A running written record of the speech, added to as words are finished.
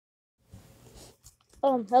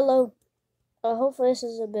Hello. Hopefully this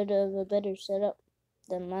is a bit of a better setup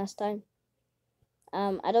than last time.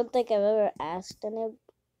 I don't think I've ever asked any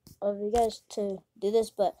of you guys to do this,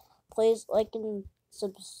 but please like and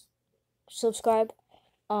subscribe.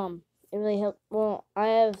 It really helped. Well, I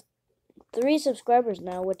have 3 subscribers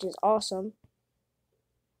now, which is awesome.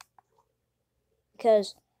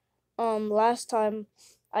 Because, last time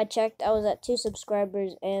I checked, I was at 2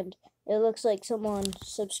 subscribers, and it looks like someone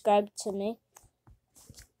subscribed to me.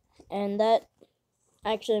 And that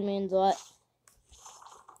actually means a lot.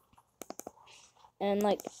 And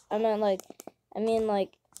I mean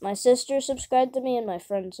my sister subscribed to me and my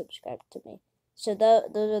friend subscribed to me. So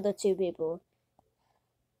those are the 2 people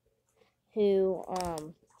who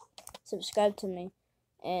subscribed to me.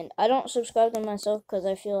 And I don't subscribe to myself because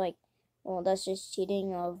I feel like, well, that's just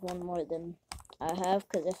cheating of one more than I have.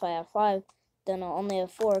 Because if I have 5, then I'll only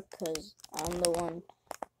have 4 because I'm the one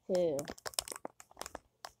who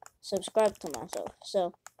subscribed to myself.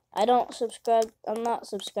 So I'm not subscribed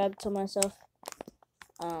to myself.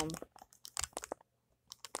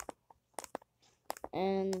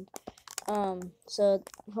 So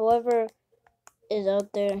whoever is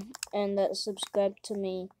out there and that subscribed to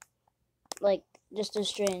me, like just a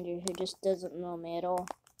stranger who just doesn't know me at all,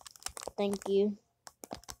 thank you,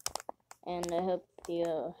 and I hope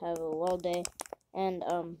you have a well day. And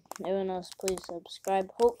everyone else, please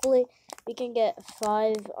subscribe. Hopefully we can get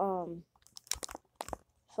 5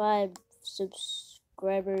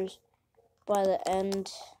 subscribers by the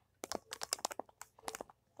end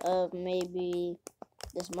of maybe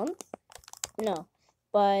this month. No,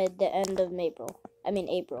 by the end of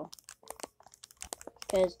April.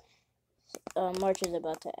 Because March is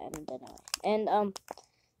about to end anyway. And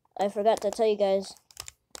I forgot to tell you guys,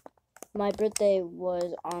 my birthday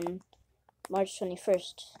was on March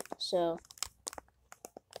 21st. So,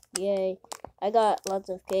 yay! I got lots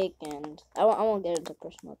of cake, and I won't get into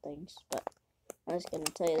personal things, but I'm just gonna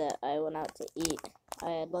tell you that I went out to eat.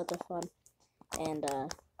 I had lots of fun, and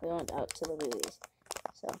we went out to the movies.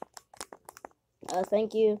 So,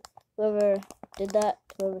 thank you, whoever did that,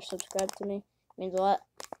 whoever subscribed to me. It means a lot,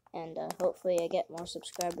 and hopefully I get more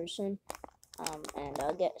subscribers soon. And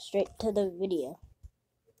I'll get straight to the video.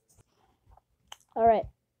 Alright,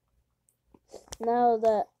 now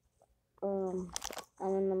that I'm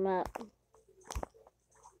on the map,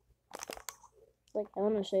 I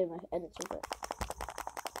want to show you my edits real quick.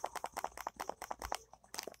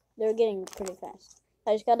 They're getting pretty fast.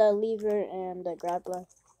 I just got a lever and a grappler,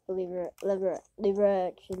 lever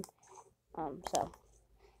action.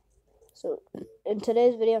 So in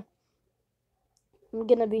today's video, I'm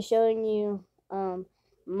gonna be showing you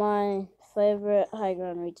my favorite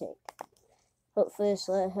Highgroung retake. Hopefully this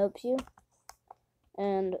helps you.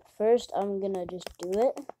 And first, I'm gonna just do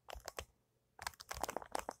it.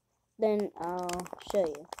 Then I'll show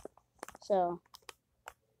you. So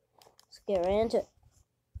let's get right into it.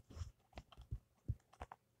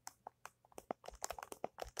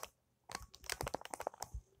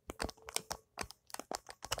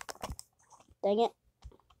 Dang it.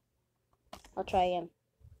 I'll try again.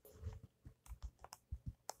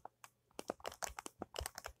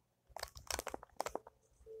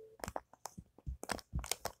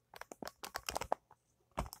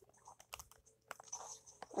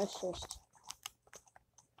 Let's just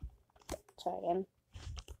try again.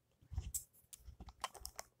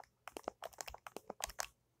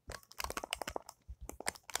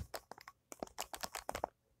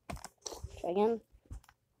 Try again.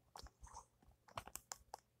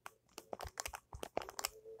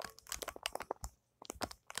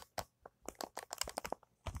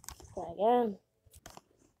 Try again.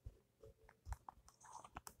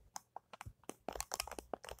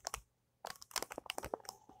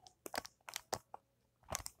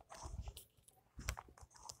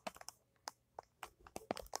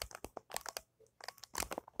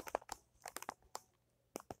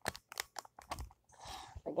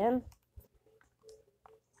 Again.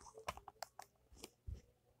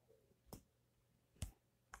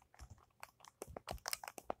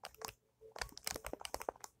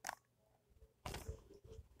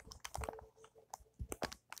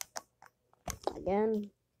 Again.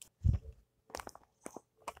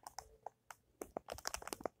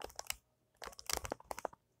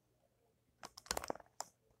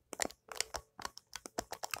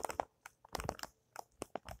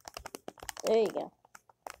 There you go.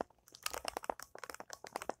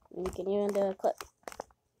 You can even do a clip.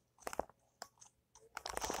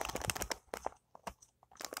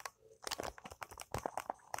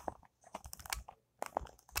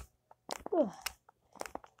 Whew.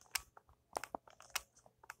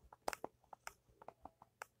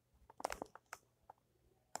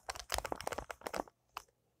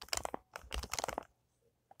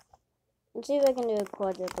 Let's see if I can do a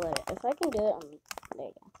quadruple edit. If I can do it, there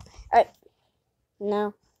you go. Alright,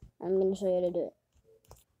 now I'm going to show you how to do it.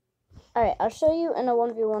 Alright, I'll show you in a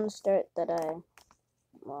 1v1 start that I've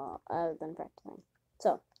been practicing.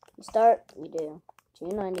 So, you start, you do 2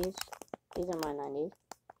 90s. These are my 90s.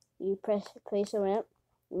 You place a ramp,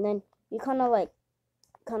 and then you kind of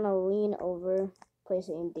lean over,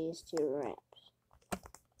 placing these 2 ramps.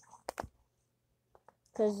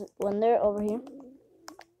 Because when they're over here,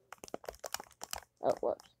 oh,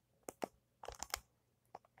 whoops,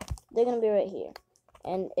 they're going to be right here.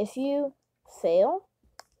 And if you fail,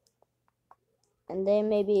 and they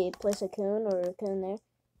maybe place a cone or a cone there,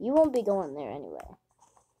 you won't be going there anyway.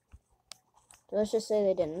 So let's just say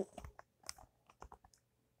they didn't.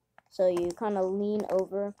 So you kind of lean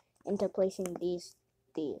over into placing these.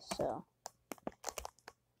 So,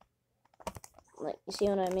 like, you see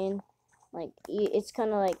what I mean? Like, it's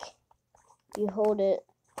kind of like you hold it.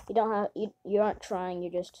 You don't have, you aren't trying. You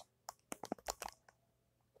just,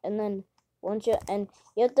 and then once you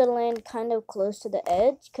have to land kind of close to the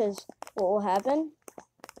edge, because what will happen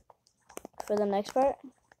for the next part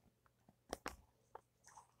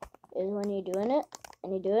is when you're doing it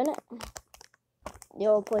and you're doing it,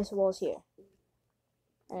 you'll place walls here,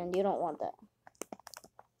 and you don't want that.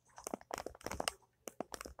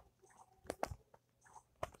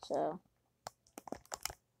 So,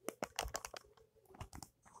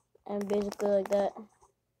 and basically like that.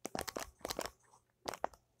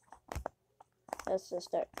 That's the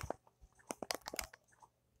start.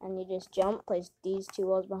 And you just jump, place these 2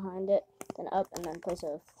 walls behind it, then up, and then place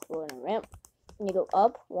a floor and a ramp. And you go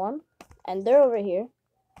up 1, and they're over here.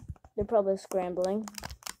 They're probably scrambling.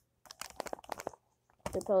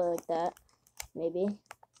 They're probably like that, maybe.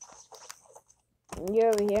 And you're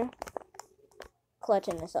over here,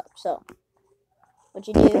 clutching this up. So, what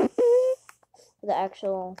you do, the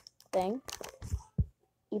actual thing,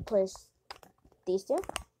 you place these 2,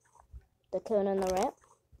 the cone and the ramp,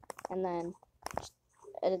 and then just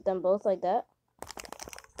edit them both like that.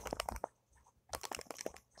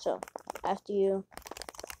 So, after you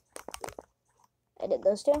edit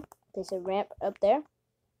those 2, place a ramp up there,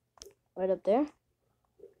 right up there.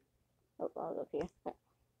 Oh, I was up here.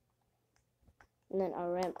 And then a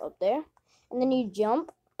ramp up there. And then you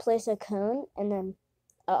jump, place a cone, and then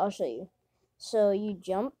I'll show you. So you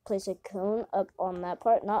jump, place a cone up on that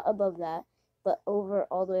part, not above that, but over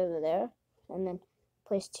all the way over there, and then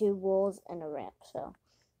place 2 walls and a ramp. So,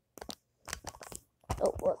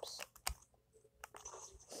 oh, whoops.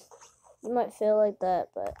 You might feel like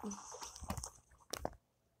that, but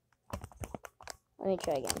let me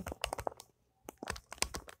try again.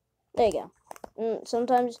 There you go.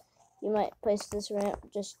 Sometimes you might place this ramp,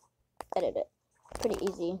 just edit it. Pretty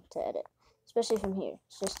easy to edit, especially from here.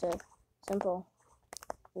 It's just a simple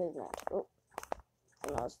movement. Oh,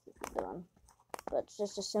 I was done. But it's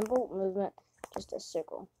just a simple movement, just a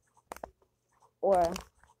circle. Or,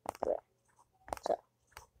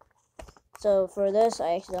 so for this,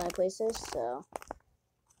 I accidentally placed this, so.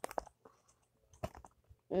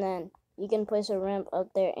 And then you can place a ramp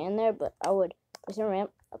up there and there, but I would place a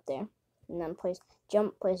ramp up there, and then place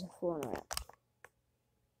a floor and a ramp.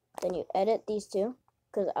 Then you edit these 2,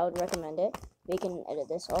 because I would recommend it. But you can edit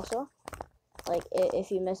this also. Like,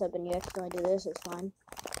 if you mess up and you accidentally do this, it's fine.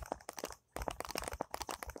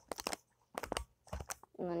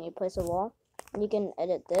 And then you place a wall. And you can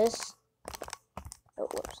edit this. Oh,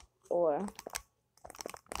 whoops. Or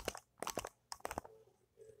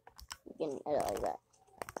you can edit like that.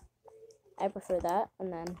 I prefer that.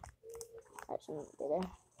 And then that shouldn't be there.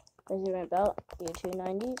 There's your ramp out. Your 2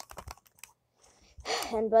 90s.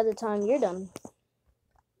 And by the time you're done,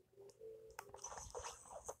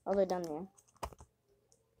 all the way down there,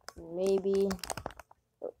 maybe,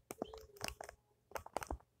 oh.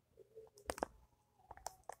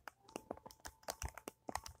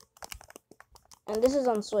 And this is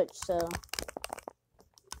on Switch, so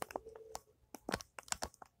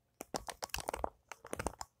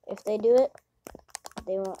if they do it,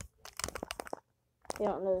 they don't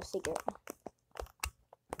know the secret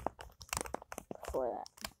before that.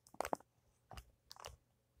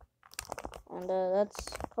 And that's,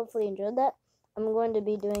 hopefully you enjoyed that. I'm going to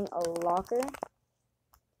be doing a locker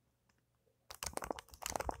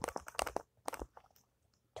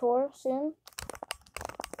tour soon.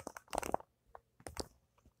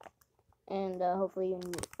 And hopefully you're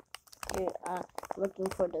looking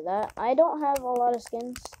forward to that. I don't have a lot of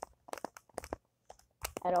skins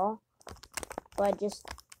at all. But I just,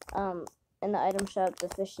 in the item shop, the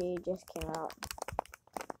fishy just came out.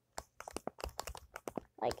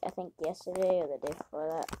 Like, I think yesterday or the day before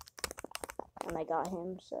that. And I got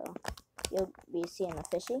him, so you'll be seeing a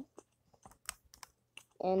fishy.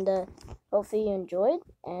 And hopefully you enjoyed.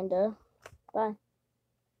 And bye.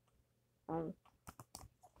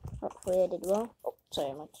 Hopefully I did well. Oh,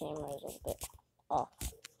 sorry, my camera is a bit off.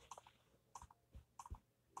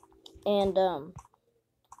 And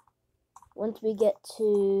once we get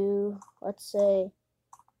to, let's say,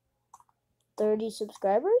 30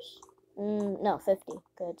 subscribers, no, 50,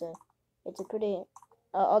 because it's a pretty,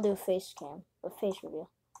 I'll do a face reveal.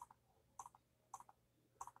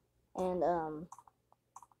 And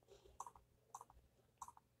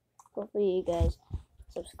hopefully you guys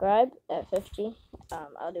subscribe at 50.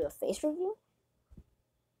 I'll do a face review.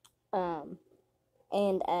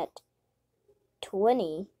 And at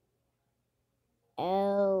 20, you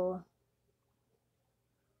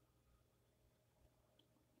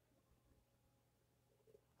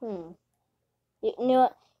know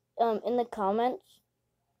what? In the comments,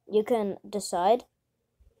 you can decide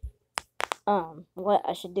what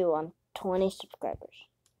I should do on 20 subscribers.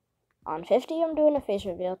 On 50, I'm doing a face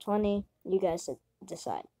reveal. 20, you guys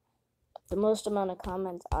decide. The most amount of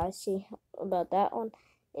comments I see about that one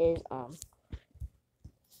is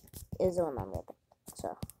the one I'm with.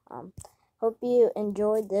 So hope you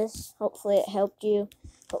enjoyed this. Hopefully it helped you.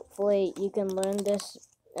 Hopefully you can learn this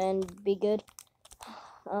and be good.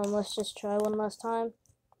 Let's just try one last time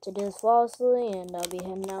to do this flawlessly, and I'll be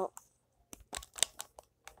heading out.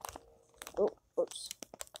 Oh, oops.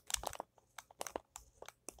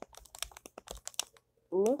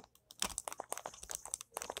 Ooh.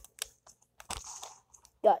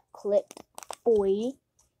 Got clipped, boy.